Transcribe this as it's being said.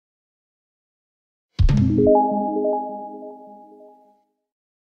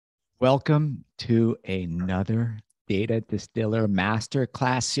Welcome to another Data Distiller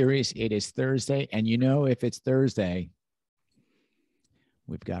Masterclass series. It is Thursday, and you know, if it's Thursday,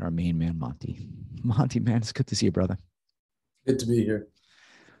 we've got our main man, Monty. Monty, man, it's good to see you, brother. Good to be here.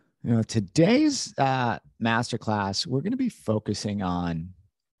 You know, today's masterclass, we're going to be focusing on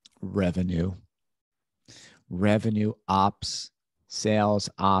revenue ops, sales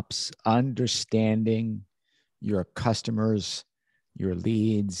ops, understanding your customers, your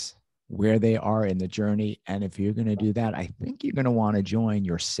leads, where they are in the journey. And if you're going to do that, I think you're going to want to join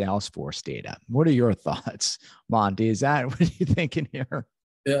your SalesForce data. What are your thoughts, Monty? What are you thinking here?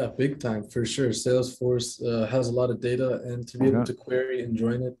 Yeah, big time for sure. Salesforce has a lot of data, and to be able to query and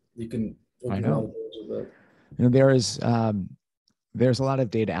join it, you can open a lot of doors with that. You know, there's a lot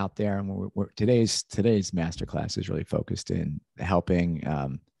of data out there, and today's masterclass is really focused in helping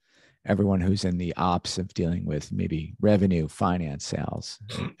everyone who's in the ops of dealing with maybe revenue, finance, sales,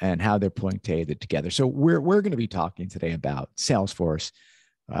 and how they're pulling data together. So we're going to be talking today about Salesforce,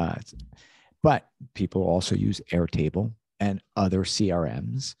 but people also use Airtable and other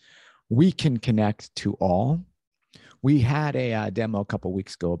CRMs. We can connect to all. We had a demo a couple of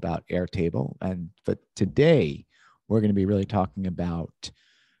weeks ago about Airtable, but today we're going to be really talking about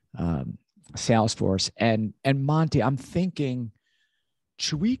Salesforce. And Monty, I'm thinking,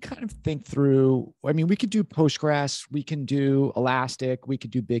 should we kind of think through? I mean, we could do Postgres, we can do Elastic, we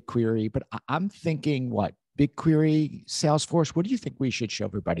could do BigQuery, but I'm thinking what? BigQuery, Salesforce. What do you think we should show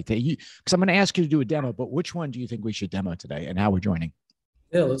everybody today? Because I'm going to ask you to do a demo, but which one do you think we should demo today and how we're joining?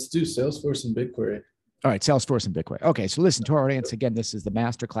 Yeah, let's do Salesforce and BigQuery. All right, Salesforce and BigQuery. Okay, so listen to our audience. Again, this is the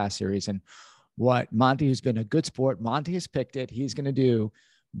masterclass series. And what Monty, who's been a good sport, Monty has picked it. He's going to do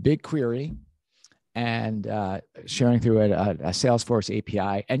BigQuery and sharing through a Salesforce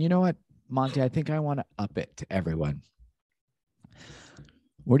API. And you know what, Monty, I think I want to up it to everyone.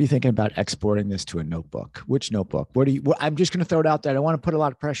 What are you thinking about exporting this to a notebook? Which notebook? I'm just going to throw it out there. I don't want to put a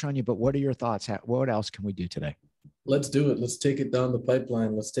lot of pressure on you, but what are your thoughts? What else can we do today? Let's do it. Let's take it down the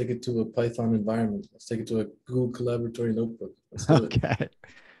pipeline. Let's take it to a Python environment. Let's take it to a Google Collaboratory notebook. Let's do it. Okay.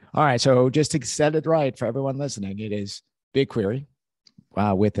 All right. So just to set it right for everyone listening, it is BigQuery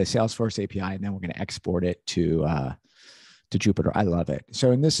with a Salesforce API, and then we're going to export it to Jupyter. I love it.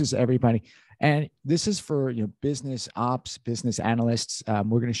 So, and this is everybody. And this is for business ops, business analysts.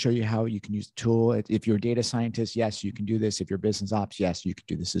 We're going to show you how you can use the tool. If you're a data scientist, yes, you can do this. If you're business ops, yes, you can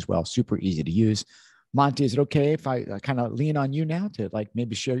do this as well. Super easy to use. Monty, is it okay if I kind of lean on you now to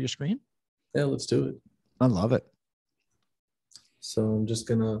maybe share your screen? Yeah, let's do it. I love it. So I'm just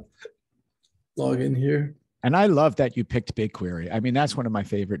going to log in here. And I love that you picked BigQuery. I mean, that's one of my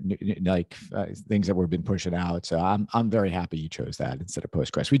favorite things that we've been pushing out. So I'm very happy you chose that instead of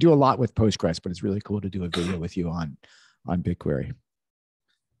Postgres. We do a lot with Postgres, but it's really cool to do a video with you on BigQuery.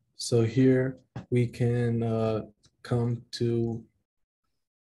 So here we can come to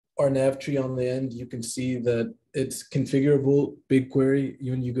our nav tree on the end. You can see that it's configurable BigQuery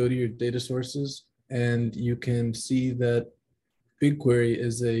when you go to your data sources, and you can see that BigQuery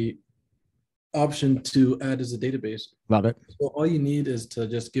is a option to add as a database. Love it. So all you need is to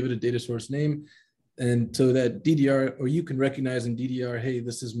just give it a data source name, and so that DDR, or you can recognize in DDR, hey,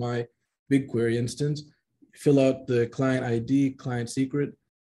 this is my BigQuery instance. Fill out the client ID, client secret,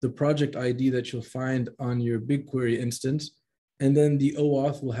 the project ID that you'll find on your BigQuery instance, and then the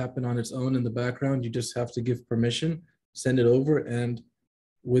OAuth will happen on its own in the background. You just have to give permission, send it over, and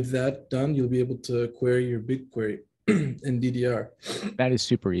with that done, you'll be able to query your BigQuery in DDR. That is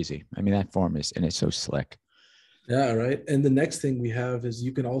super easy. I mean, that form is, and it's so slick. Yeah, right. And the next thing we have is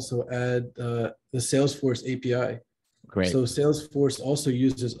you can also add the Salesforce API. Great. So Salesforce also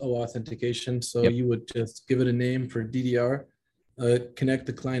uses OAuth authentication. So you would just give it a name for DDR, connect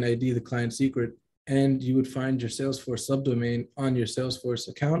the client ID, the client secret, and you would find your Salesforce subdomain on your Salesforce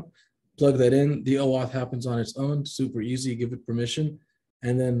account, plug that in, the OAuth happens on its own, super easy, give it permission,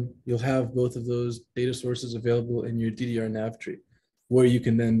 and then you'll have both of those data sources available in your DDR nav tree, where you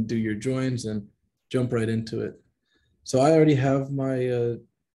can then do your joins and jump right into it. So I already have my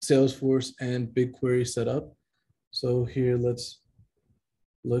Salesforce and BigQuery set up. So here, let's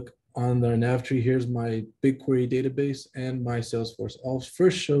look on our nav tree. Here's my BigQuery database and my Salesforce. I'll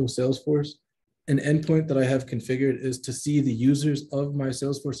first show Salesforce. An endpoint that I have configured is to see the users of my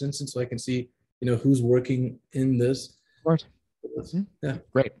Salesforce instance, so I can see, who's working in this. Of course. Yeah.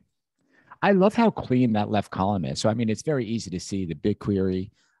 Great. I love how clean that left column is. So, I mean, it's very easy to see the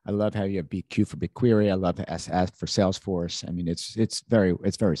BigQuery. I love how you have BQ for BigQuery. I love the SS for Salesforce. I mean, it's very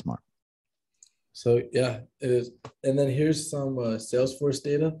smart. So yeah, it is. And then here's some Salesforce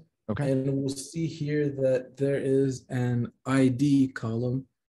data. Okay. And we'll see here that there is an ID column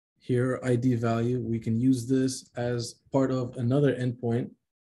here, ID value. We can use this as part of another endpoint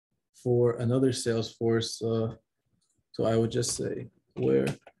for another Salesforce. So I would just say where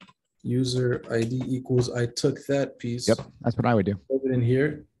user ID equals, I took that piece, Yep. That's what I would do. put it in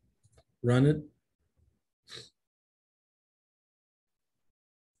here, run it.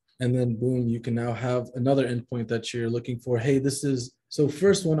 And then boom, you can now have another endpoint that you're looking for. Hey, this is, so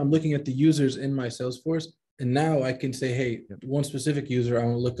first one, I'm looking at the users in my Salesforce. And now I can say, hey, one specific user I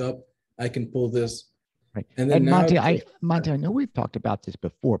want to look up, I can pull this. Right. And then Monty, now, I know we've talked about this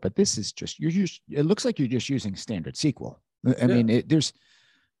before, but this is just, it looks like you're just using standard SQL. I mean, there's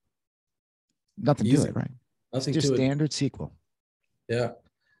nothing to it, right? Nothing it's just to standard SQL. Yeah.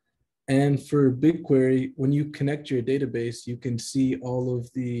 And for BigQuery, when you connect your database, you can see all of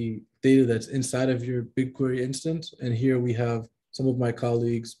the data that's inside of your BigQuery instance. And here we have some of my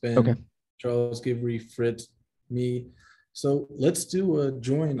colleagues, Ben, Charles, Givry, Fritz, me. So let's do a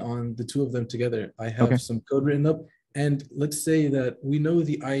join on the two of them together. I have some code written up. And let's say that we know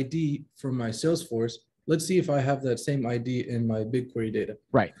the ID from my Salesforce. Let's see if I have that same ID in my BigQuery data.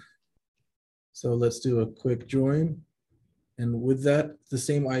 Right. So let's do a quick join. And with that, the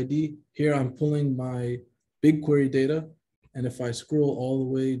same ID, here I'm pulling my BigQuery data. And if I scroll all the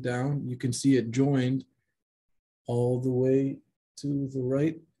way down, you can see it joined all the way to the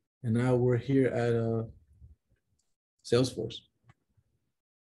right. And now we're here at Salesforce.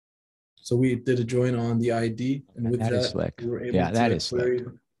 So we did a join on the ID. And with that, is slick. we were able to slick.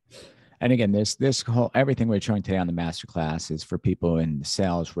 And again, this whole, everything we're showing today on the masterclass is for people in the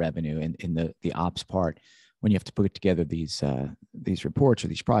sales, revenue, and in the ops part. When you have to put together these reports or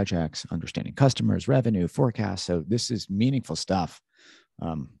these projects, understanding customers, revenue, forecasts. So this is meaningful stuff.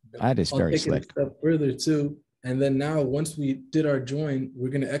 That is very slick. I'll take it a step further too. And then now, once we did our join, we're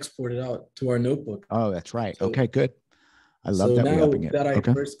going to export it out to our notebook. Oh, that's right. So, okay, good. I love that. Now that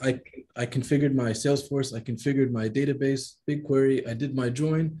I configured my Salesforce, I configured my database, BigQuery, I did my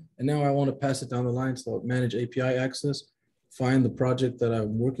join, and now I want to pass it down the line. So manage API access, find the project that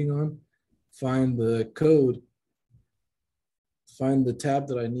I'm working on, find the code, find the tab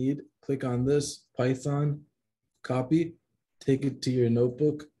that I need, click on this, Python, copy, take it to your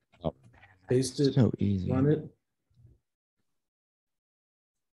notebook, paste it, so easy. run it.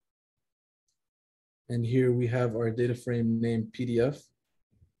 And here we have our data frame named PDF.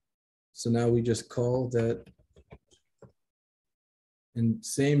 So now we just call that, and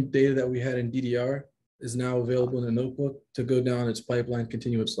same data that we had in DDR is now available in a notebook to go down its pipeline,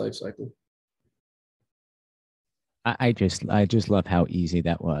 continue its life cycle. I just love how easy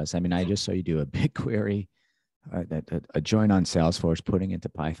that was. I mean, I just saw you do a BigQuery, a join on Salesforce, putting into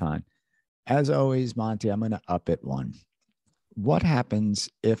Python. As always, Monty, I'm going to up it one. What happens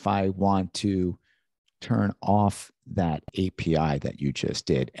if I want to turn off that API that you just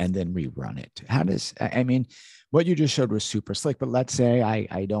did and then rerun it? How does, I mean, what you just showed was super slick, but let's say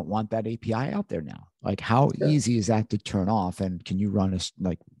I don't want that API out there now. Like, how easy is that to turn off? And can you rerun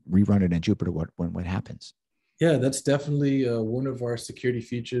it in Jupyter when what happens? Yeah, that's definitely one of our security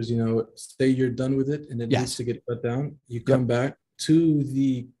features. You know, say you're done with it and it needs to get shut down. You come back to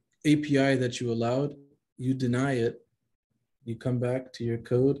the API that you allowed, you deny it, you come back to your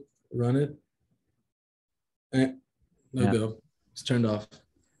code, run it, go. It's turned off.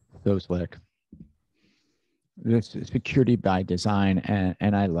 So slick. This is security by design,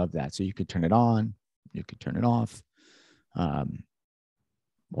 and I love that. So you could turn it on, you could turn it off.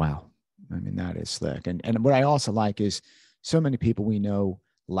 Wow. I mean, that is slick. And what I also like is so many people we know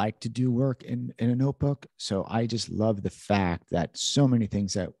like to do work in a notebook. So I just love the fact that so many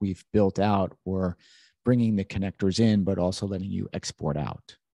things that we've built out were bringing the connectors in, but also letting you export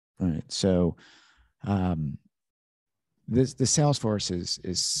out. Right. So the Salesforce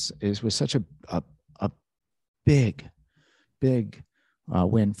was such a big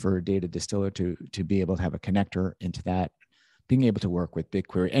win for Data Distiller to be able to have a connector into that, being able to work with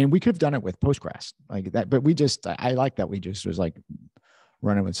BigQuery. And we could have done it with Postgres like that, but I like that we just was like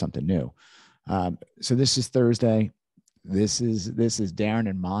running with something new. So this is Thursday. This is Darren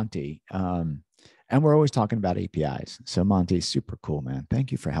and Monty. And we're always talking about APIs. So Monty, super cool, man.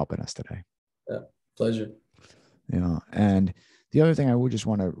 Thank you for helping us today. Yeah, pleasure. And the other thing I would just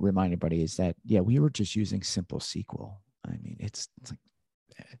want to remind everybody is that, we were just using simple SQL. I mean, it's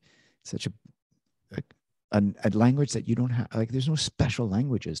like such a language that you don't have, like, there's no special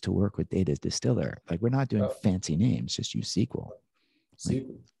languages to work with Data Distiller. Like, we're not doing fancy names, just use SQL.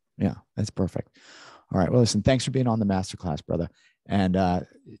 SQL. Yeah, that's perfect. All right. Well, listen, thanks for being on the masterclass, brother. And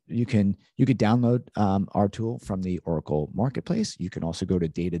you could download our tool from the Oracle Marketplace. You can also go to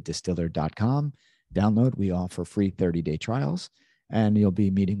datadistiller.com, download. We offer free 30-day trials, and you'll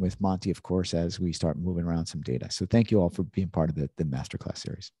be meeting with Monty, of course, as we start moving around some data. So thank you all for being part of the masterclass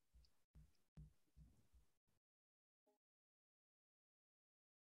series.